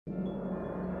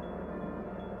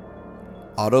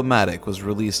Matic was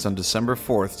released on December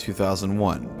 4th,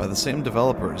 2001 by the same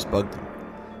developer as Bugdom.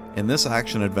 In this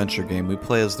action-adventure game, we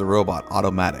play as the robot Otto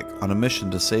on a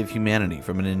mission to save humanity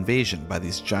from an invasion by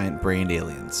these giant-brained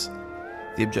aliens.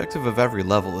 The objective of every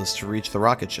level is to reach the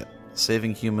rocket ship,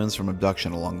 saving humans from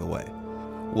abduction along the way.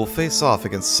 We'll face off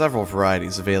against several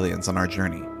varieties of aliens on our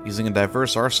journey, using a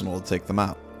diverse arsenal to take them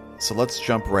out. So let's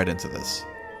jump right into this.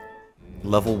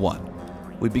 Level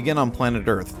 1. We begin on planet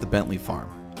Earth at the Bentley farm.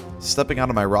 Stepping out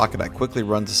of my rocket, I quickly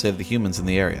run to save the humans in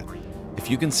the area.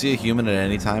 If you can see a human at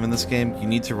any time in this game, you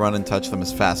need to run and touch them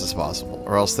as fast as possible,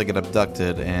 or else they get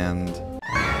abducted and...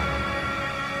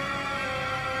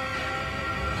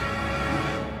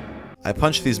 I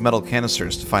punch these metal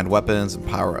canisters to find weapons and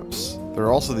power-ups. There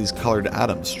are also these colored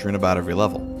atoms strewn about every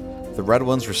level. The red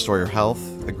ones restore your health,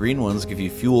 the green ones give you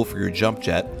fuel for your jump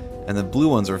jet, and the blue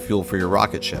ones are fuel for your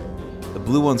rocket ship. The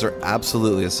blue ones are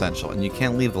absolutely essential, and you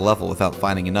can't leave the level without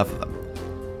finding enough of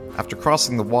them. After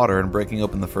crossing the water and breaking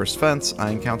open the first fence, I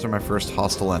encounter my first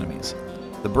hostile enemies.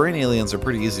 The brain aliens are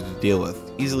pretty easy to deal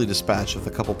with, easily dispatched with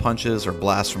a couple punches or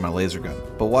blasts from my laser gun,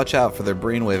 but watch out for their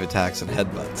brainwave attacks and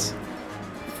headbutts.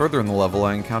 Further in the level,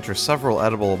 I encounter several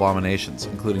edible abominations,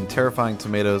 including terrifying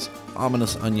tomatoes,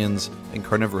 ominous onions, and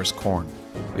carnivorous corn.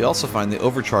 We also find the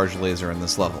overcharge laser in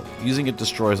this level. Using it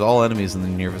destroys all enemies in the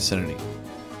near vicinity.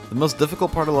 The most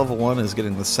difficult part of level 1 is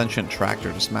getting the sentient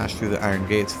tractor to smash through the iron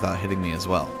gates without hitting me as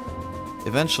well.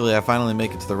 Eventually, I finally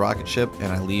make it to the rocket ship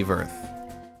and I leave Earth.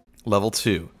 Level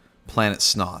 2. Planet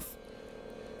Snoth.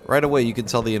 Right away you can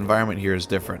tell the environment here is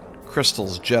different.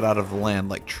 Crystals jet out of the land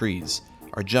like trees.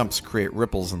 Our jumps create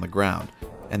ripples in the ground,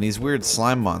 and these weird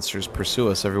slime monsters pursue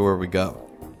us everywhere we go.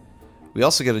 We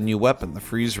also get a new weapon, the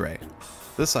Freeze Ray.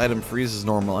 This item freezes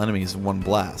normal enemies in one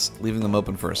blast, leaving them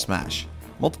open for a smash.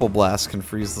 Multiple blasts can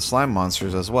freeze the slime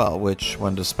monsters as well, which,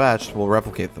 when dispatched, will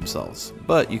replicate themselves.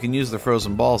 But you can use the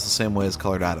frozen balls the same way as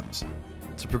colored atoms.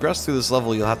 To progress through this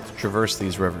level, you'll have to traverse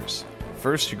these rivers.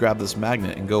 First, you grab this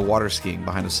magnet and go water skiing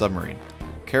behind a submarine.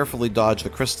 Carefully dodge the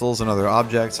crystals and other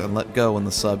objects and let go when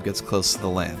the sub gets close to the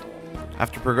land.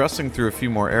 After progressing through a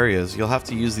few more areas, you'll have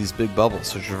to use these big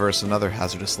bubbles to traverse another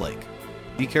hazardous lake.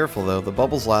 Be careful though, the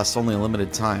bubbles last only a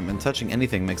limited time and touching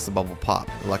anything makes the bubble pop,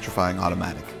 electrifying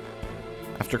automatic.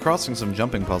 After crossing some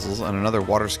jumping puzzles and another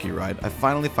water ski ride, I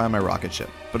finally find my rocket ship,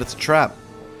 but it's a trap!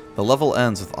 The level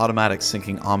ends with automatic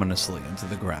sinking ominously into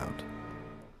the ground.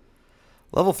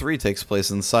 Level 3 takes place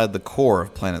inside the core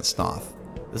of Planet Snoth.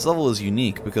 This level is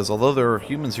unique because although there are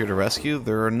humans here to rescue,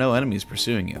 there are no enemies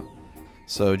pursuing you.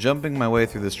 So jumping my way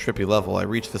through this trippy level, I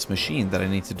reach this machine that I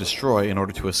need to destroy in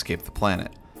order to escape the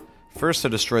planet. First I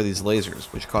destroy these lasers,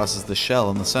 which causes the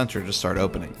shell in the center to start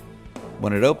opening.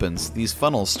 When it opens, these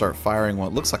funnels start firing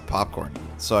what looks like popcorn,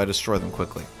 so I destroy them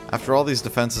quickly. After all these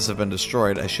defenses have been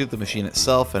destroyed, I shoot the machine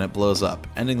itself and it blows up,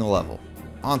 ending the level.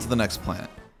 On to the next planet.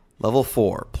 Level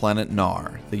 4, Planet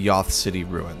Nar, the Yoth City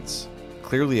Ruins.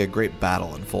 Clearly a great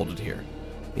battle unfolded here.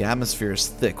 The atmosphere is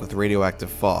thick with radioactive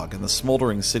fog, and the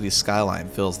smoldering city skyline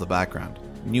fills the background.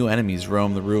 New enemies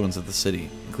roam the ruins of the city,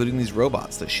 including these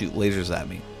robots that shoot lasers at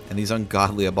me, and these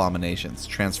ungodly abominations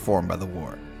transformed by the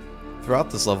war.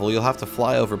 Throughout this level, you'll have to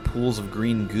fly over pools of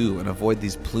green goo and avoid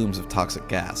these plumes of toxic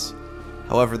gas.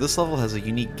 However, this level has a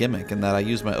unique gimmick in that I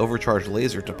use my overcharged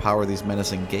laser to power these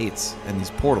menacing gates and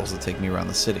these portals that take me around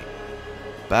the city.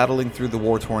 Battling through the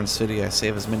war-torn city, I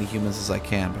save as many humans as I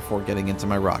can before getting into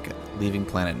my rocket, leaving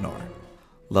Planet Nar.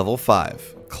 Level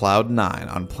 5, Cloud 9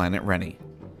 on Planet Rennie.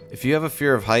 If you have a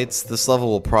fear of heights, this level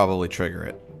will probably trigger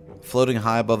it. Floating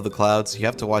high above the clouds, you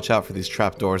have to watch out for these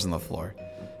trapdoors in the floor.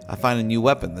 I find a new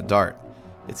weapon, the dart.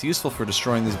 It's useful for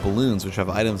destroying these balloons which have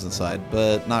items inside,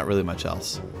 but not really much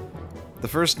else. The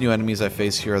first new enemies I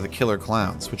face here are the killer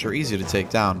clowns, which are easy to take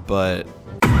down, but...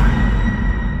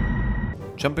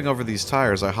 Jumping over these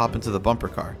tires, I hop into the bumper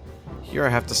car. Here I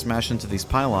have to smash into these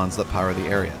pylons that power the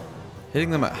area. Hitting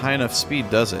them at high enough speed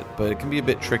does it, but it can be a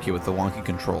bit tricky with the wonky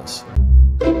controls.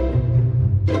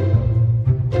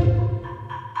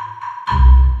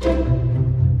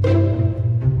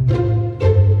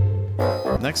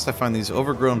 Next I find these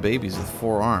overgrown babies with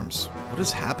 4 arms. What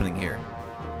is happening here?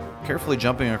 Carefully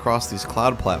jumping across these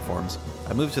cloud platforms,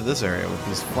 I move to this area with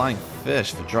these flying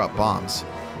fish that drop bombs.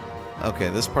 Okay,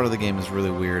 this part of the game is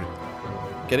really weird.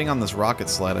 Getting on this rocket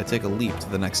slide, I take a leap to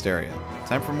the next area.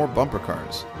 Time for more bumper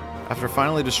cars. After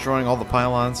finally destroying all the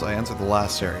pylons, I enter the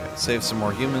last area, save some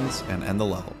more humans, and end the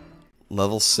level.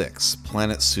 Level 6,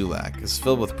 Planet Sulak, is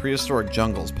filled with prehistoric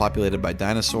jungles populated by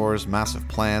dinosaurs, massive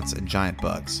plants, and giant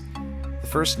bugs. The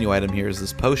first new item here is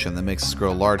this potion that makes us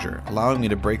grow larger, allowing me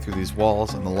to break through these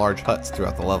walls and the large huts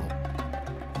throughout the level.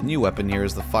 The new weapon here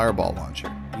is the fireball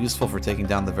launcher. useful for taking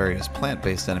down the various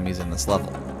plant-based enemies in this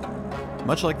level.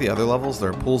 Much like the other levels,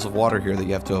 there are pools of water here that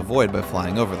you have to avoid by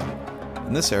flying over them.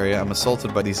 In this area, I'm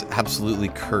assaulted by these absolutely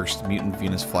cursed mutant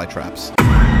Venus flytraps.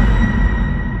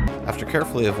 After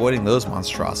carefully avoiding those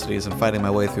monstrosities and fighting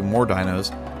my way through more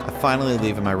dinos, I finally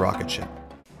leave in my rocket ship.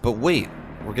 But wait,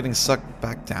 we're getting sucked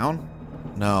back down?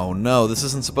 No, this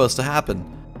isn't supposed to happen.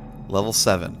 Level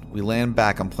 7. We land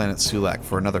back on planet Sulak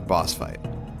for another boss fight.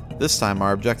 This time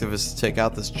our objective is to take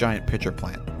out this giant pitcher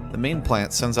plant. The main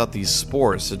plant sends out these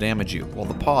spores to damage you, while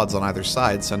the pods on either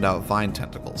side send out vine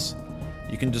tentacles.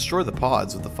 You can destroy the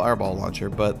pods with the fireball launcher,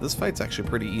 but this fight's actually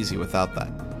pretty easy without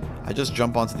that. I just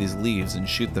jump onto these leaves and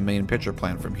shoot the main pitcher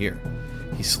plant from here.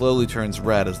 He slowly turns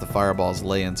red as the fireballs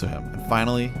lay into him, and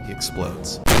finally, he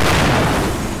explodes.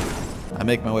 I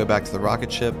make my way back to the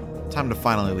rocket ship. Time to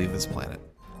finally leave this planet.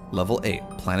 Level 8,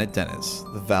 Planet Dennis,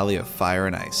 the Valley of Fire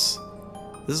and Ice.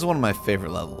 This is one of my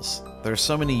favorite levels. There are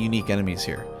so many unique enemies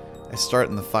here. I start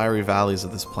in the fiery valleys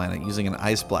of this planet using an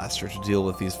ice blaster to deal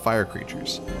with these fire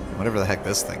creatures, whatever the heck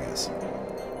this thing is.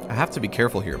 I have to be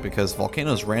careful here because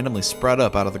volcanoes randomly spread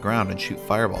up out of the ground and shoot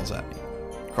fireballs at me.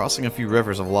 Crossing a few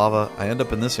rivers of lava, I end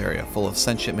up in this area full of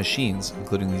sentient machines,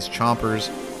 including these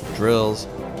chompers, drills,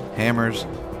 hammers,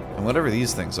 and whatever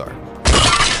these things are.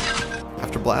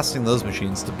 After blasting those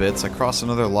machines to bits, I cross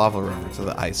another lava river to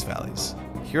the ice valleys.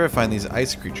 Here I find these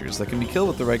ice creatures that can be killed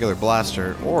with the regular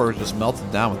blaster or just melted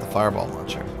down with the fireball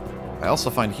launcher. I also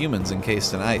find humans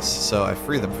encased in ice, so I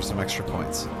free them for some extra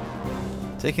points.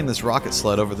 Taking this rocket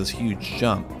sled over this huge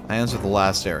jump, I enter the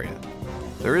last area.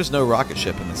 There is no rocket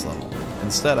ship in this level.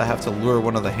 Instead, I have to lure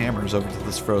one of the hammers over to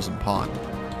this frozen pond.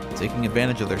 Taking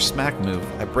advantage of their smack move,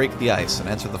 I break the ice and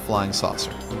enter the flying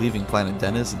saucer, leaving Planet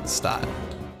Dennis in style.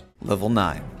 Level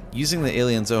 9. Using the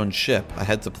alien's own ship, I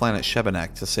head to planet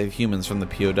Shebanek to save humans from the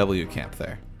POW camp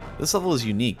there. This level is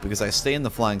unique because I stay in the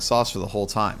flying saucer the whole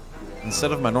time.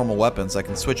 Instead of my normal weapons, I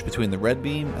can switch between the red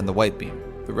beam and the white beam.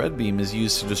 The red beam is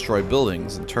used to destroy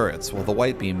buildings and turrets, while the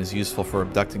white beam is useful for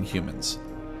abducting humans.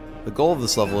 The goal of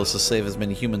this level is to save as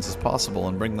many humans as possible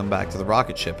and bring them back to the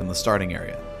rocket ship in the starting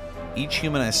area. Each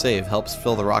human I save helps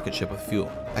fill the rocket ship with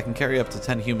fuel. I can carry up to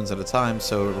 10 humans at a time,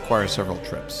 so it requires several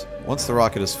trips. Once the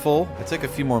rocket is full, I take a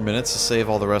few more minutes to save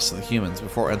all the rest of the humans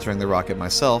before entering the rocket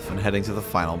myself and heading to the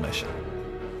final mission.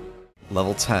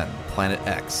 Level 10, Planet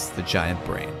X, the Giant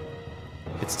Brain.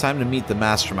 It's time to meet the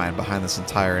mastermind behind this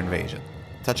entire invasion.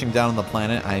 Touching down on the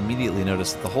planet, I immediately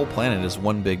notice that the whole planet is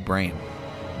one big brain.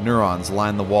 Neurons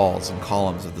line the walls and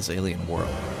columns of this alien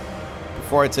world.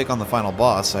 Before I take on the final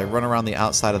boss, I run around the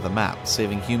outside of the map,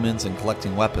 saving humans and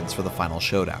collecting weapons for the final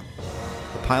showdown.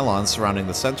 The pylons surrounding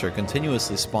the center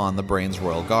continuously spawn the brain's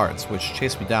royal guards, which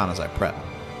chase me down as I prep.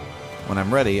 When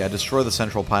I'm ready, I destroy the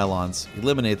central pylons,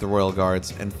 eliminate the royal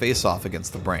guards, and face off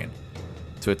against the brain.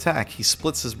 To attack, he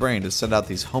splits his brain to send out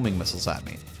these homing missiles at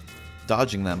me.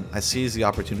 Dodging them, I seize the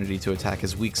opportunity to attack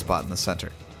his weak spot in the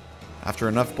center. After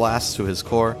enough blasts to his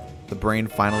core, the brain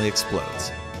finally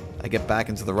explodes. I get back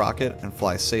into the rocket and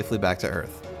fly safely back to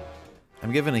Earth.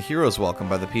 I'm given a hero's welcome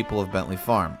by the people of Bentley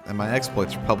Farm, and my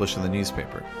exploits are published in the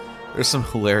newspaper. There's some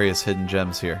hilarious hidden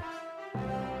gems here.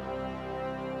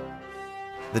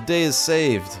 The day is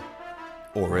saved!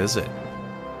 Or is it?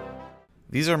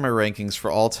 These are my rankings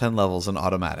for all 10 levels in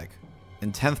Automatic.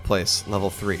 In 10th place, level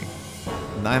 3.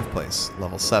 9th place,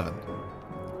 level 7.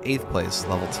 8th place,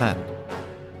 level 10.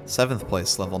 7th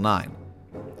place, level 9.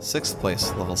 6th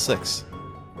place, level 6.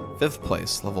 5th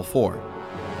place, level 4.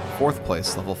 4th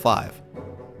place, level 5.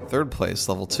 3rd place,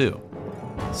 level 2.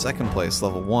 2nd place,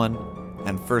 level 1.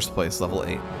 And 1st place, level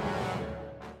 8.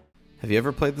 Have you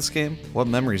ever played this game? What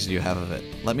memories do you have of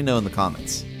it? Let me know in the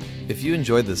comments. If you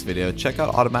enjoyed this video, check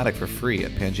out Automatic for free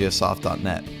at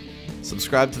pangeasoft.net.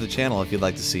 Subscribe to the channel if you'd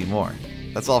like to see more.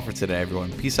 That's all for today,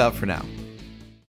 everyone. Peace out for now.